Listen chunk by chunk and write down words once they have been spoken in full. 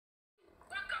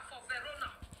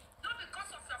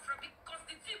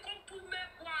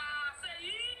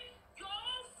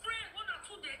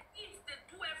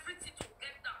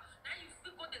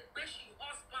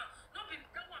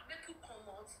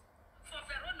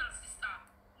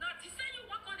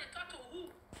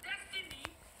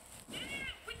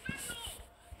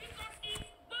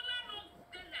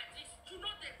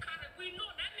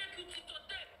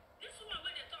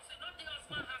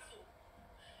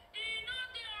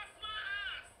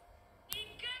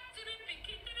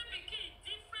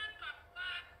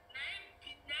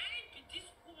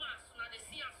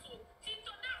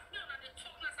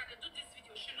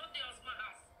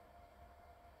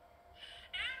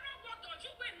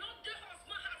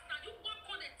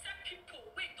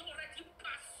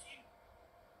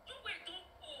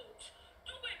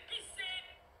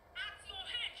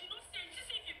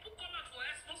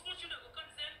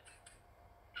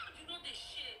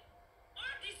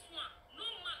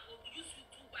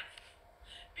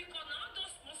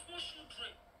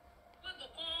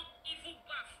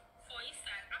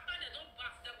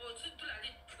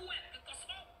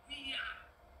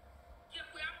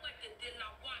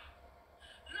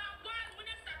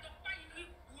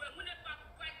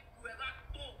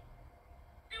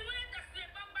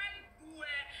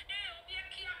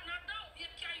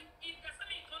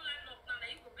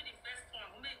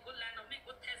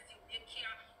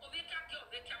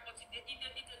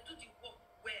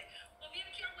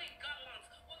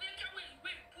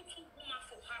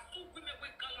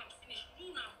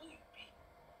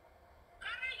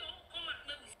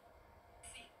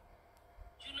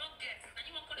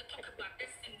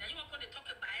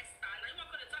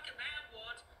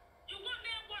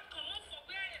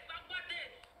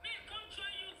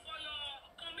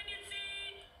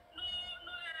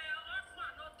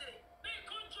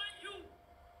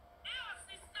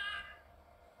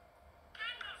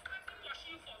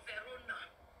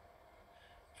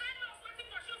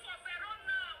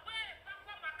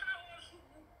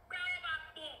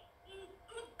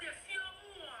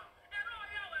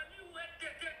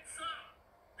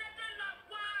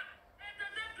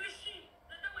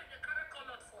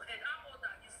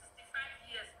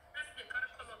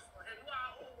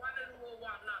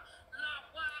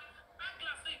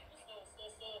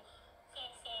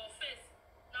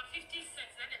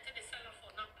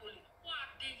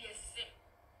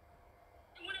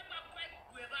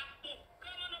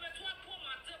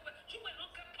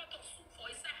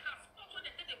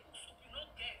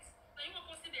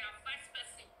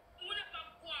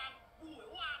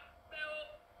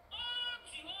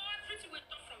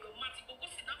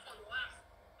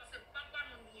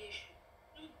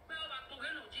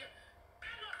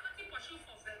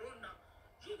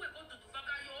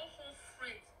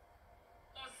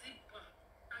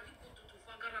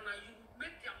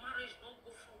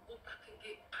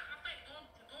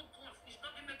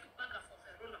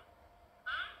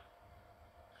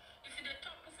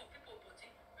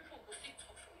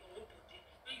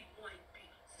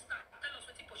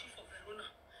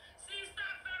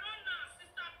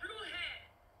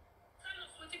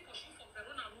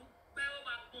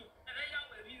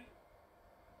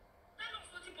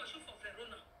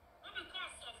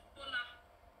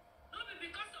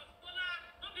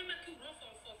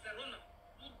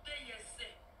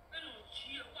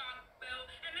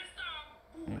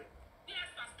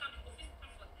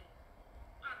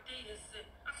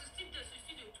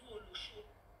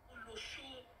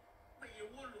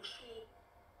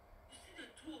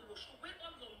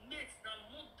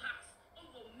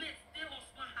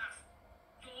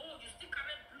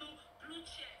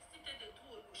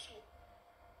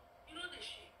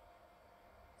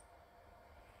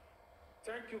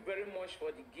Thank you very much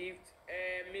for the gift.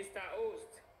 Mr.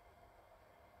 Host,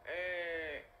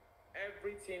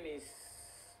 everything is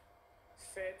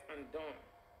set and done.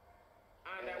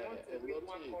 And I want to read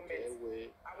one comment.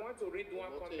 I want to read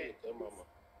one comment.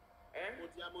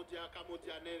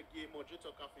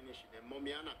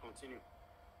 Continue.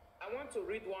 I want to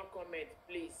read one comment,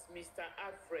 please. Mr.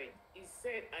 Alfred, he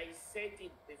said, I said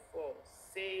it before,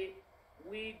 say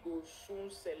we go soon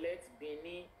select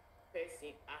Benin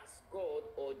person as God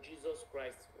or Jesus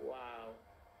Christ. Wow.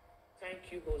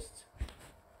 Thank you, host.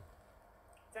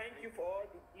 Thank you for all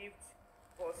the gifts,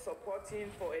 for supporting,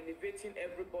 for elevating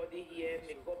everybody here.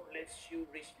 May God bless you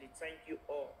richly. Thank you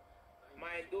all.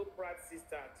 My dear proud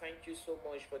sister, thank you so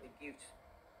much for the gift.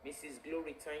 Mrs.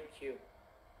 Glory, thank you.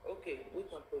 Okay, we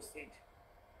can proceed.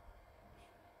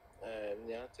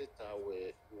 Nyatita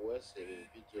we wese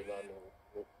video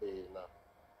na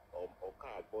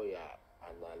oka boya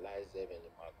analyze them in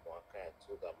the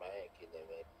so that my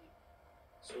maybe.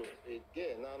 So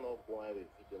again, now no going with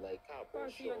video like car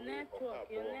your network.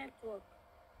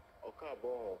 Oka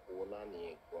bon ko na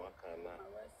ni na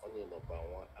only number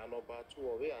 1 and number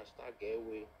 2 we hashtag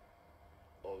away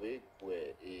of a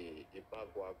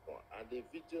bagua and the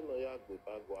video no ya go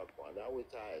bagua and I will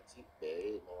try to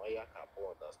be no ya can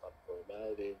understand for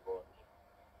me go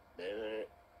then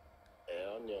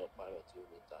on your parent you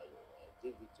will tell you the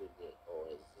video or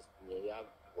exist near ya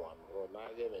one or na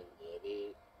game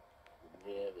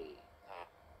near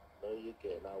no you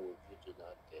can now with video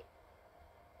that day.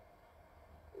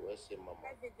 Where's your mama?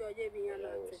 Live video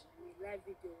live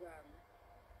video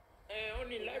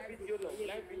only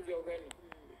live video already.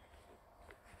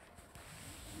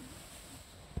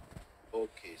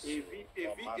 Okay, so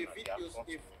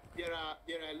if there are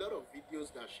a lot of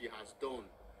videos that she has done,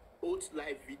 both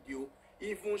live video,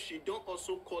 even she don't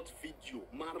also cut video,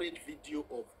 marriage video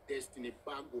of Destiny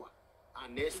Bagua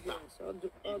and Esther.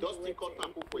 He does take cut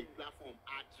people for a platform,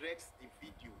 address the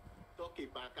video, talk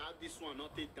about how this one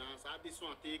not take dance, how this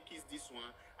one take kiss this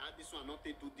one, how this one not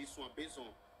take do this one based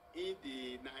on in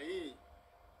the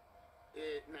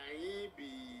naive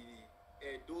be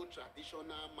do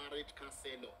traditional marriage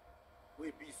counselor.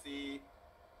 We be say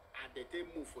at the time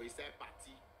move for his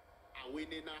party and we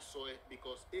na so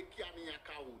because ekiani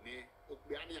yakawune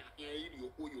okbeani akin iri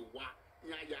okoyo wa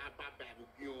ya baba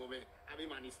bi o me abi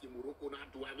manisi Morocco na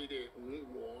do abi de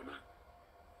unwo na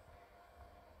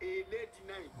a lady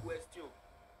na in question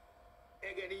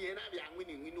again yen na bi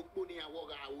anwini winu po ni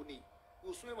awoga awuni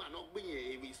uswe ma no gbin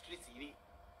e street ni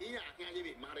iya akin aye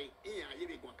be marry iya aye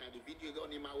be gon kan video go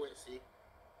ni ma we say.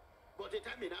 But the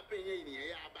time in a penny in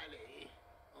the ballet,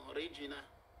 original,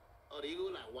 or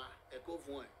regular, a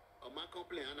covoin, or my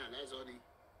complaint analyze on it.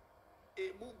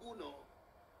 A muguno.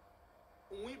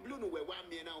 We blew no way 1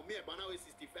 million now, me about now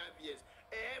 65 years.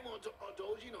 A month or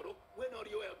doji no, when are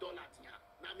you a dollar?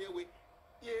 Now, me away.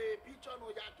 Ye, picture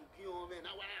no ya to kill me.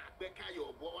 Now, I back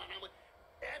your boy.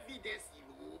 Evidence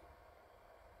you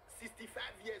 65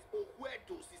 years, or where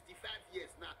to 65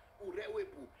 years now. You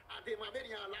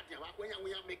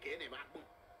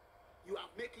have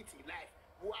make it in life.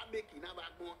 You are making a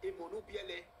backbone, a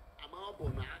monopiele, a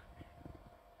marbona.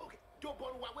 Okay, don't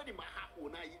born one in my half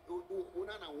on Onania.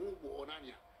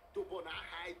 Don't born a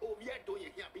high, oh, yet don't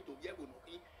you hear me to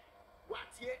Yabunoki?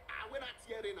 What ye, I will not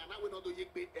hear and I will not do ye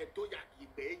be a doyaki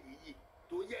bay,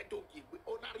 do ye do give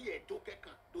onari a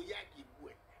dokeka, do yaki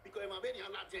way. Because I'm a very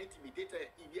large intimidator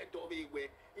in yet dove way,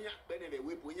 in a benefit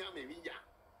with William.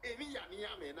 Eviya ni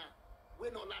amena we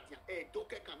no latin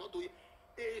doke cannot do it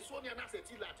Sonia na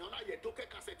seti latin na ye doke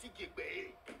can seti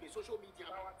gbe the social media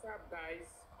what's up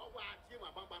guys owa atie ma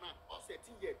bamba na o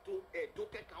seti ye do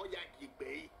doke can o ya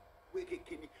gbe we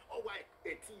kekini owa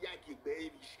eti ya gbe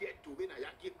bi share to be na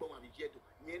ya gbe ma bi share to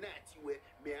nye na ati we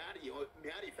me ari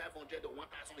 500 or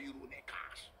 1,000 euro ne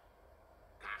cash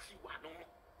wa no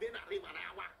be na re ma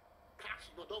na wa cash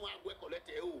no don't want to collect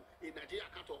in Nigeria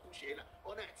can't push it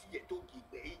on a tea to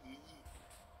give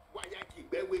why I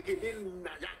keep we given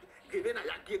a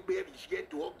give baby shit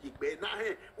to give Bena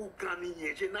who can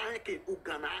ye who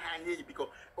can I hang because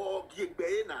all give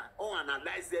Bena or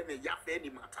analyze them a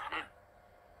yafeni matana.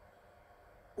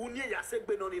 Unye ya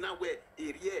segbe non in a way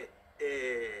area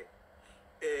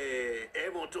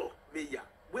moto meya.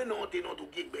 We not to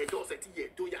give bedos at ye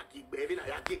to ya give baby na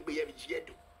ya give baby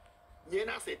shit.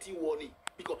 Yena seti warning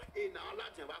because now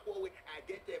Latin I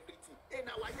get everything.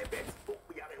 Now I bet book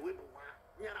we are away to one.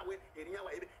 Yana way in your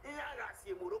way. I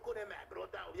see Morocco and my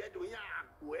brother. We are doing a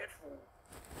grateful.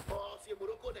 Or see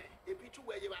Morocco, a picture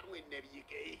where you are with Nevi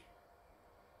Gay.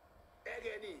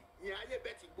 Again, yeah, I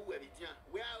bet you boo every time.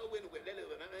 We are when we let it.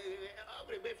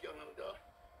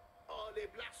 Or call a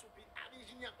black soup.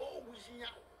 Abijinya, oh, Wijinya,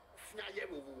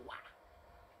 Fnayewa.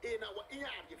 In our ear,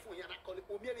 the phone, Yana call it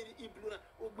Omiani Ibluna,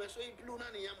 Ogmaso Ibluna,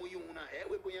 and Yamuyuna,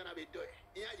 Eweboyana Bedo.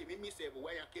 Yeah, you mean me say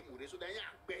where I came with, so that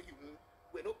I beg you.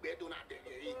 We're not better than that.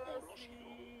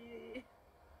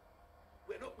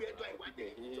 We're not better than what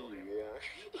they do. They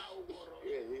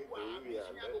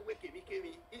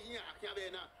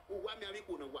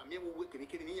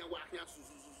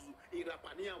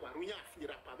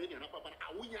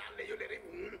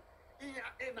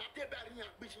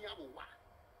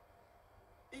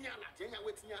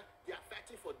are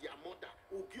fighting for their mother.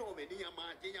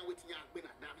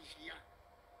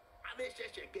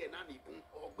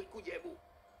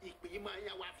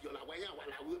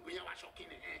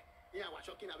 Yeah, was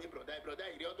shocking away, brother. Brother,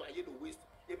 you to a waste.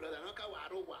 A brother, no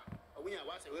kawarowa. We are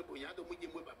was a weapon. You don't make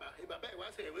him with Baba. A Baba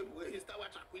was a weapon. He's the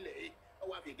watch. Or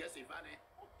if you guess if I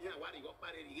yeah, what you got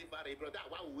married, you give a brother.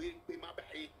 What will be my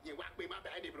bad? You want be my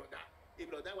bad, brother. A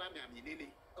brother, what I mean, Lily.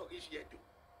 Oh, is yet to.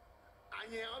 And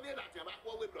you know that you have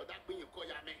what we brother when you call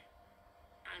your man.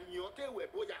 And you tell where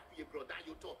boy, you brother,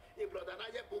 you talk. A brother, I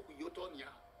have book you told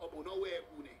ya. Or no way,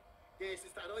 Bune. Yes,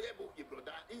 sister, no, you book your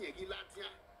brother. In your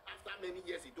Gilatia. After many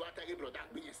years, he do attack a brother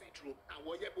being true. And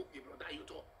what you book your brother, you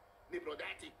talk. The brother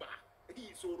take back. He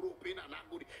is so roping and not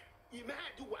good. He may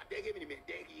do what they give him a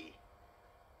day.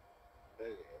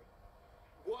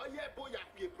 What you boy,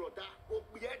 your brother, oh,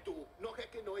 we had to knock a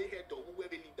no head to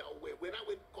whoever need that way. When I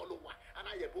went call over and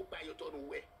I book by your turn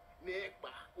away. Nepa,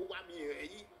 who want me,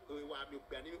 who want me,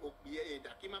 who be a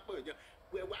came up with you.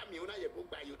 Where want me when I book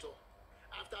by your tour.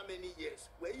 After many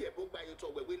years, where you book by your tour,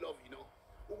 where we love you know.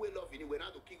 Who will love you when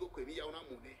I do Kigo Kemiya on a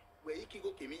money, where you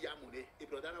Kigo Kemiya money, a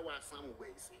brother was some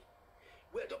way, see.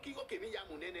 Where do Kigo Kemiya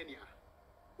money,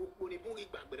 when he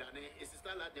boogie back with an a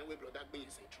sister like them, we brother being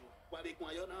say true. While they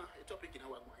Guayana, a topic in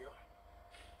our Guayo.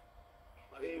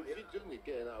 If you do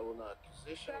again, I will not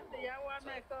accusation.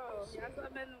 Accuse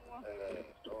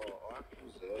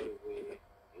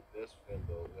a best friend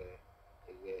of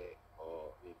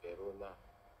or Verona.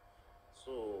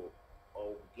 So,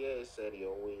 or guess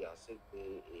your way, I said a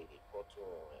photo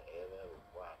and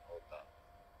one other.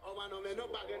 Oh, man, no, no,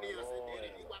 but any answer,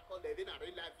 you call living a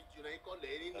real life, you know, call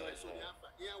any noise, Sonia.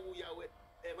 Yeah, we are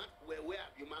where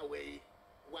have you my way?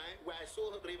 Why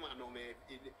so dream no me?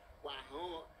 Why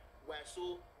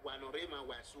so one rema,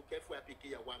 why so careful, I pick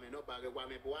your woman, no bag,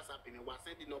 woman, what's happening, was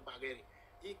sending no bagger.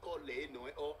 He called lay no,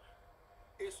 or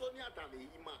a Sonia Dame,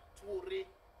 Toure.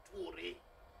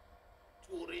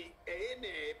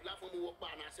 A platform work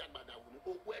by Nasiak Badawu,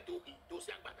 or where do he do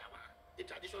Siak Badama? A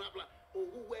traditional plan, or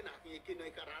who went at him,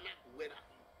 Karana, where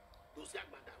do Siak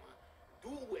Badama?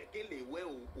 Do where Gilly, where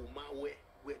Umawe,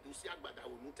 where do Siak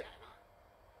Badawu Mutana?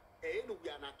 A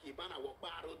Nubiana Kibana walk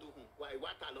baro do whom, why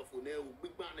what I love for now,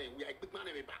 big man, we are big man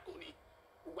and Baconi,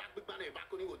 who walk big man and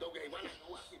Baconi with dog, I want to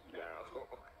know what it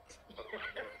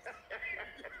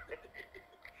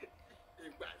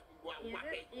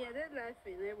Yeah, they life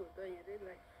in able to they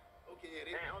like. Okay,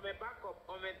 on the backup,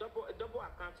 on the double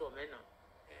account of men.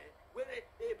 Where a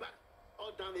back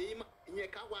or damn him,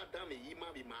 Yakawa damn him,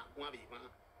 one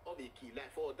of the key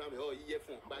life or damn all year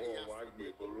from by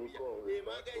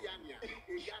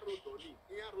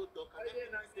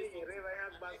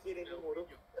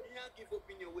give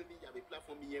opinion when you have a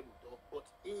platform be able to, but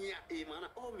in a man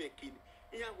or making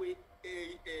in a way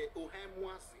a Oham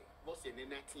once was in a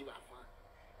native affair.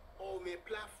 O me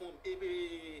platform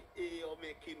ebe o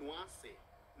me kinwase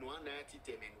no anati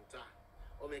temenuta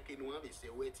o me kinwa se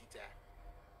wetita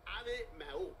ave my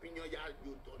opinion ya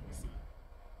you don't see.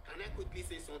 Can I quickly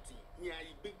say something? Yeah,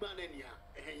 big man and ya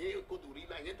you go to read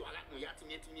like to alak no yati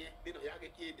netinye they no ya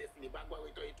get destiny bagwa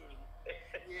we to itu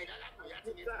yeah alak no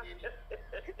yati netinye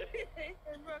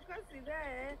Because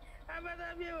there I'm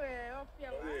gonna be off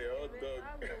your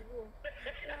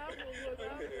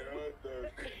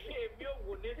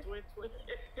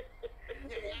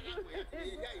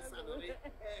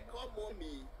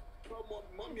come on,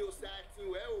 mommy, you're starting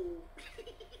well.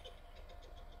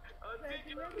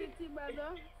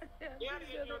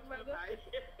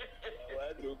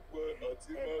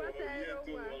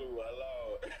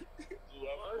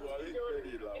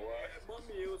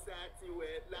 Mommy, you starting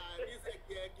well. This is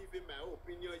giving my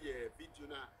opinion. Yeah, video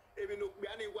now. Even though we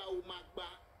are not magba,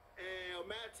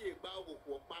 Matty Babu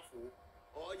or Pafu,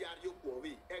 or Yario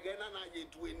again, and I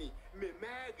get 20. Me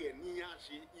mag and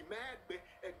Niashi, Imag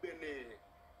Ebene.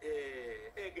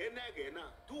 Again,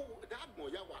 do that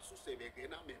moya was to say again,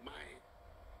 I'm a mind.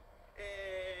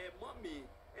 Mommy,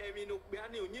 I mean,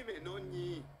 Biani, even on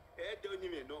ye, don't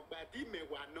even know, but he may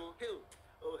want no help.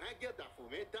 Oh, I get that for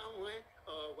me down,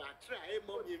 or what try,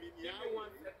 mommy, 1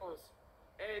 second.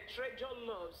 Treasure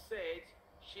Love said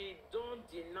she don't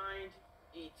deny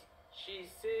it. She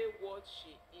say what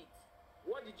she eat.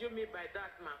 What did you mean by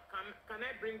that, ma? Can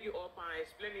I bring you up and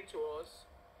explain it to us?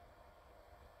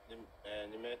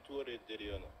 Nimetore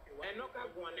Diriona.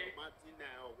 Martina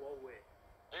or what?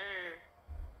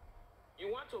 You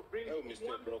want to bring? Oh,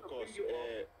 Mr. Brokos,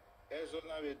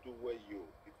 Ezona we do where you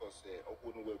because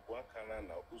Okunu we Guakana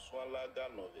now Uswala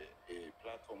Gano a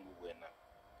platform we were now.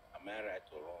 Am I right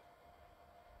or wrong?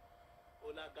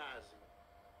 Ola Gazi.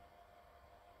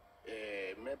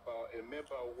 A member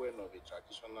when of a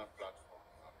traditional platform.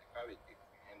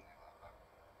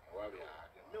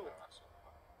 No,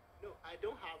 I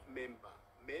don't have member.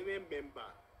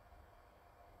 Member.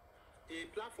 A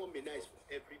platform is nice for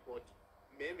everybody.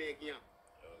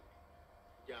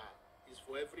 Yeah, it's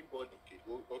for everybody.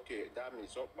 Okay, that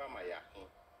means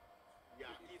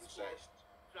Yeah, it's for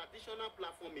traditional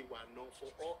platform in one for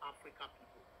all African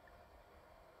people.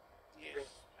 Yes.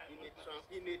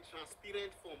 In a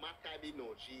transparent format,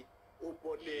 technology, any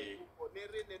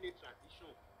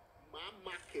tradition,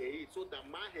 so that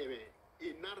my a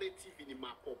narrative in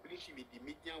my publishing with the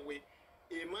media way.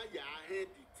 Ema ya head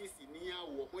the things in here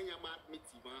or when you might meet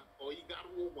him or you got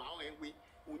wow and we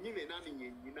unime na ni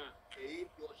nyina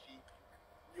yoshi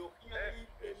yo here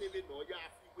maybe no ya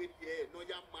fi with here no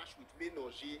ya match with me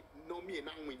no she no me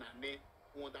na win ane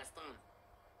you understand.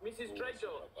 Mrs.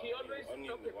 Treasure, she always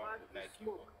talk about the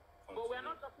smoke, but we are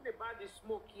not talking about the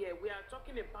smoke here. We are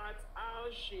talking about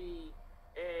how she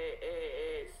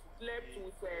slept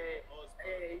with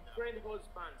a friend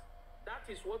husband. That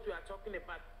is what we are talking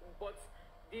about. But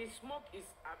the smoke is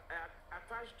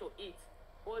attached to it.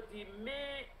 But the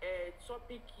main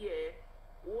topic here,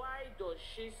 why does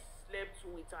she slept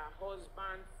with her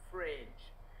husband friend?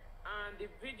 And the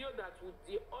video that with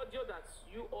the audio that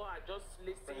you all are just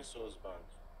listening. Friend's husband.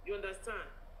 You understand?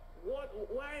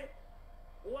 Why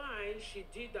she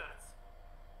did that?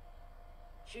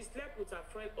 She slept with her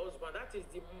friend husband. That is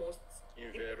the most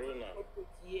in Verona.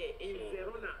 Yeah, in So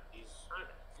Verona.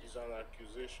 It's an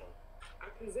accusation.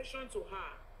 Accusation to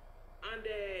her, and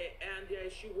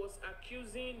she was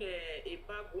accusing a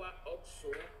bagua also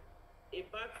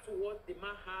about what the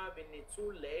man have in the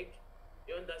two leg.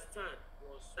 You understand?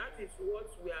 That is what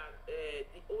we are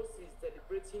the host is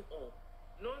deliberating on,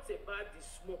 not about the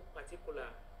smoke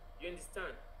particular. You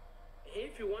understand?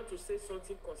 If you want to say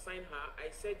something concerning her,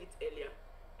 I said it earlier.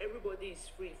 Everybody is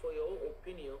free for your own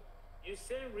opinion. You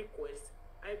send request,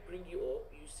 I bring you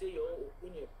up. You say your own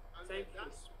opinion. And thank you.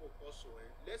 That smoke also,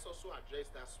 let's also address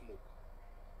that smoke.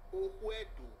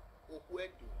 Ohuedu,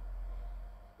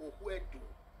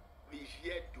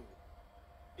 Vigiedu.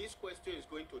 This question is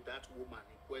going to that woman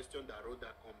in question that wrote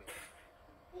that comment.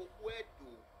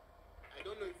 Ohuedu, I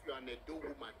don't know if you are an Edo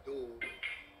woman though.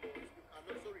 You can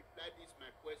also reply this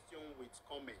my question with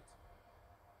comment.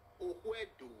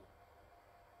 Ohuedu,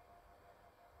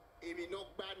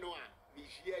 Eminogba Noah,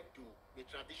 Vigiedu, the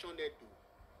tradition Edu.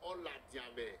 Ola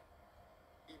diave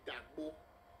idagbo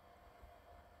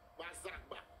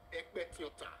wazagba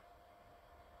ekpetiota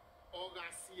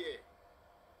orasie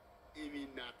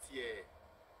iminatie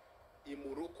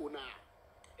imuroko na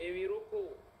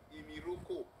Emiroko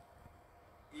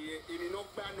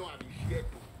iminogbano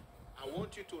abishedo. I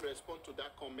want you to respond to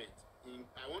that comment.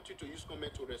 I want you to use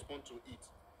comment to respond to it,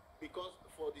 because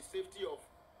for the safety of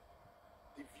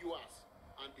the viewers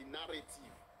and the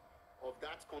narrative of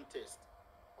that contest,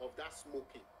 of that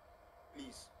smoking,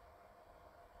 please.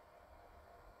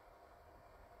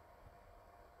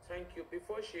 Thank you.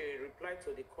 Before she replied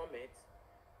to the comment,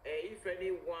 if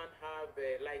anyone have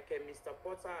Mr.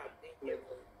 Potter,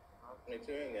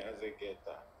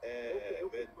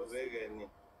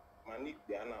 Manik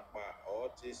Diana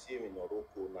Ortesi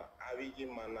Minoroko na Avigi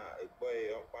Mana, a boy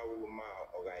of Pawuma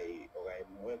or I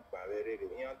went Bavere,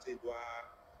 Yantidwa,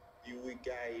 you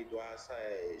guy, it was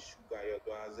a sugar, it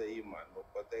was a man,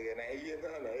 but again, I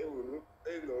will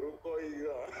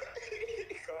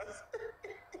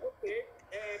okay,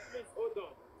 please hold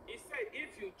on. He said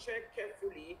if you check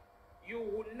carefully, you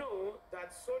will know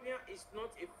that Sonia is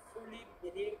not a fully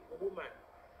Benin woman.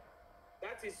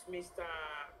 That is Mr.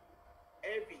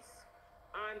 Elvis.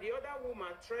 And the other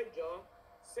woman, Treasure,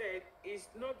 said it's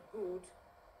not good,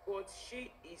 but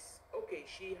she is okay.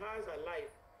 She has a life.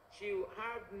 She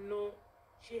have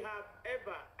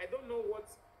ever, I don't know what,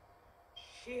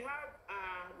 she had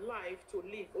a life to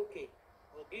live. Okay.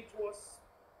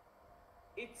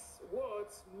 It's what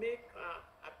make her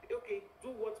happy. Okay,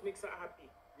 do what makes her happy.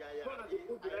 Yeah. I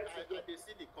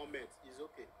see the comments. It's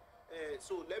okay.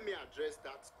 So let me address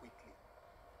that quickly.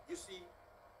 You see,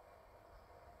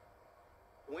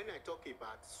 when I talk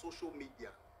about social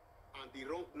media, and the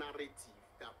wrong narrative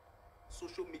that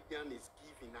social media is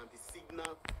giving and the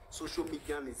signal social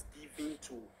media is giving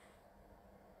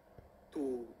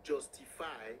to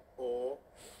justify or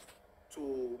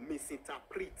to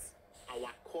misinterpret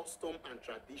our custom and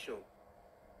tradition.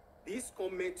 This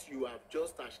comment you have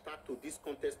just hashtag to this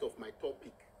context of my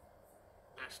topic,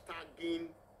 hashtagging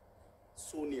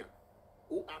Sonia,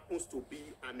 who happens to be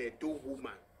an Edo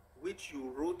woman, which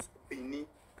you wrote Bini.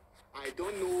 I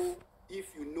don't know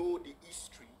if you know the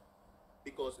history,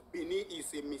 because Bini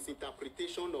is a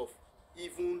misinterpretation of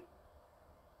even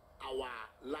our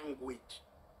language,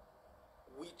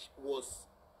 which was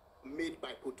made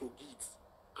by Portuguese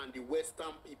and the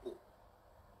Western people.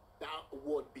 That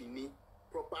word Bini,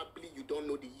 probably you don't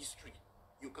know the history.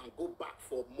 You can go back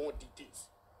for more details.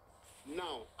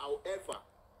 Now, however,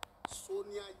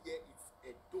 Sonia here is a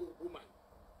Edo woman.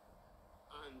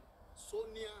 And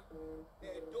Sonia,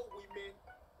 Edo women,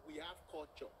 we have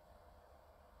culture.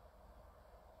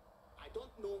 I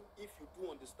don't know if you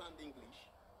do understand English.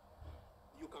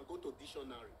 You can go to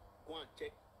dictionary, go and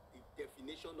check the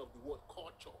definition of the word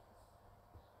culture.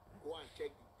 Go and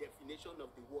check the definition of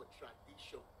the word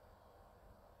tradition.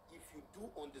 If you do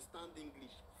understand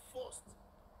English, first,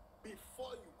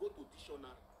 before you go to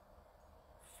dictionary,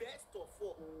 first of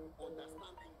all,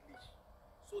 understand English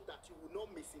so that you will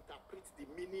not misinterpret the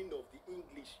meaning of the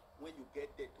English when you get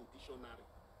there to dictionary.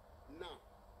 Now,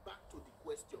 back to the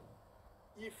question.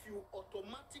 If you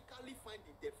automatically find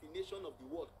the definition of the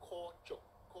word culture,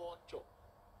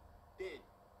 then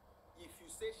if you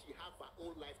say she have her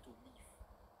own life to live,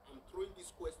 I'm throwing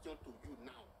this question to you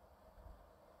now.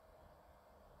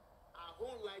 Her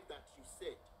own life that you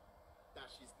said that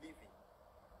she's living,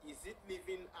 is it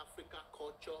living Africa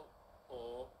culture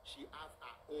or she have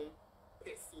her own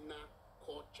personal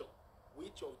culture?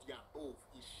 Which of the above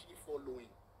is she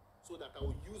following? So that I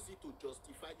will use it to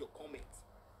justify your comments.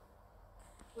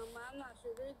 Mama, I'm not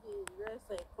sure read the rest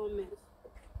of the comments.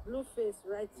 Blueface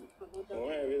writes it for another.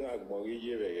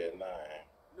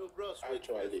 No, bros,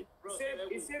 actually.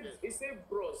 He said,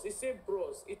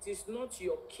 bros, it is not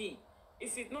your key.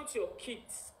 Is it not your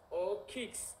kids or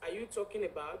kicks are you talking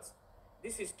about?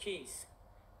 This is keys.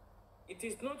 It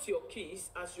is not your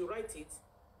keys as you write it.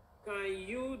 Can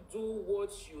you do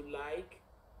what you like?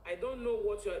 I don't know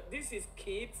what you're... This is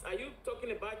kids. Are you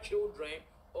talking about children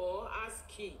or as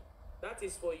key? That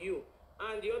is for you.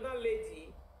 And the other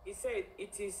lady, he said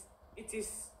it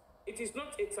is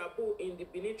not a taboo in the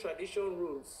Benin tradition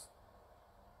rules.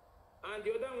 And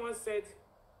the other one said,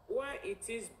 why it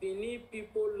is Benin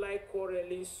people like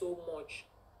quarreling so much?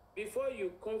 Before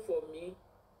you come for me,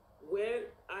 well,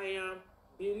 I am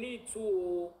Benin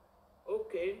too.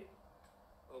 Okay.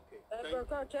 Okay.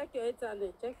 Check your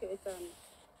internet. Check your internet.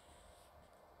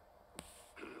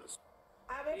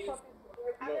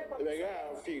 The guy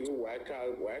I feel why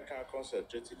can't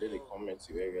concentrate in the comments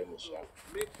very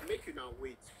Make you now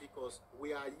wait, because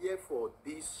we are here for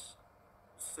this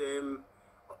same.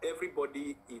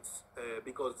 Everybody is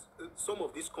because some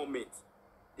of these comments,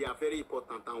 they are very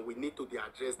important and we need to be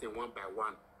addressed them one by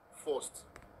one. First,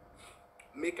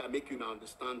 make you now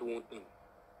understand one thing.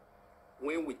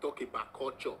 When we talk about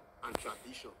culture and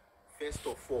tradition, first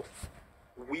of all,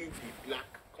 we the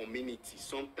black community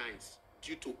sometimes,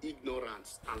 due to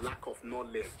ignorance and lack of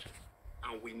knowledge,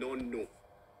 and we don't know,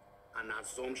 an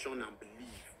assumption and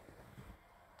belief,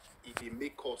 it may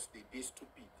make us the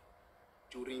stupid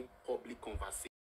during public conversation.